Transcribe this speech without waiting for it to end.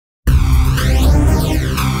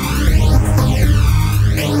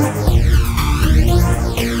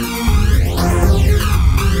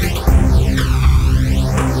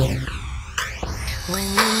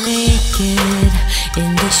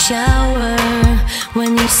shower when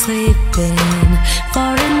you're sleeping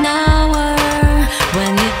for an hour,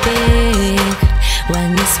 when you're big, when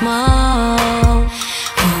you're small.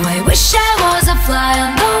 Oh, I wish I was a fly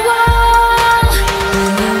on the wall.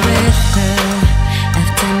 When you're with her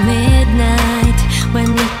after midnight, when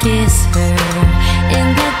you kiss her in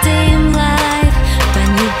the dim light, when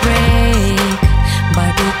you break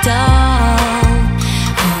Barbie doll.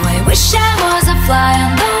 Oh, I wish I was a fly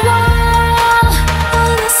on the wall.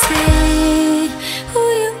 Wanna see who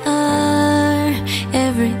you are,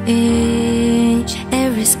 every inch,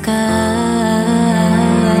 every scar.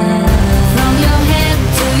 From your head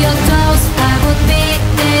to your toes, I would be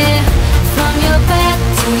there. From your bed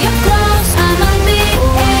to your clothes, I'm on the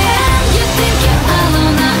end. You think you're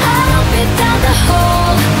alone, now I'll be down the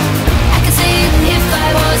hole. I can see it if I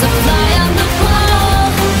was a fly on the wall.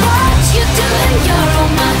 What you do in your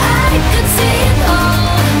room, I could see it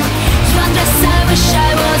all. You undress, I wish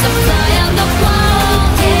I was a fly on the wall.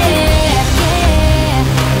 Yeah, yeah.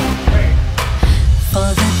 For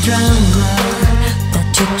the drama that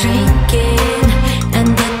you're drinking, and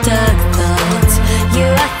the dark thoughts you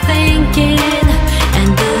are thinking, and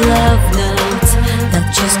the love notes that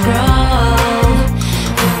you scroll.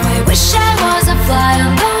 Oh, I wish I was a fly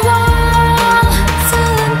on the wall.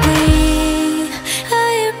 Suddenly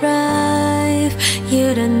I arrive, you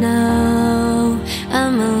don't know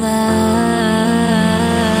I'm alive.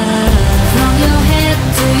 From your head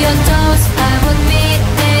to your toes, I would be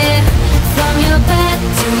there. From your bed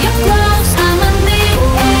to your clothes, I'm on the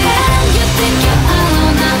end. You think you're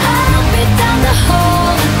alone, now I'll be down the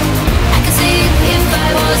hole. I can see it if I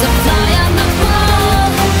was a fly on the wall.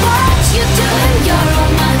 What you do in your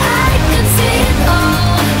room, I could see it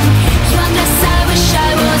all. You undress, I wish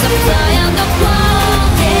I was a fly on the wall.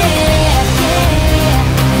 Yeah, yeah.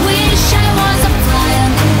 Wish I was a fly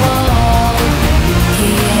on the wall.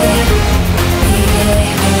 Yeah, yeah,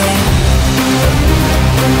 yeah.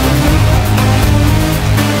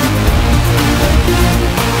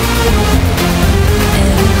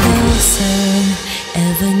 Ever closer,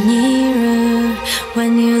 ever nearer.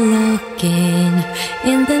 When you're looking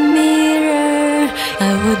in the mirror,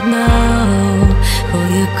 I would know who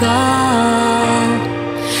you got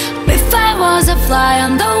if I was a fly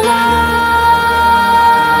on the wall.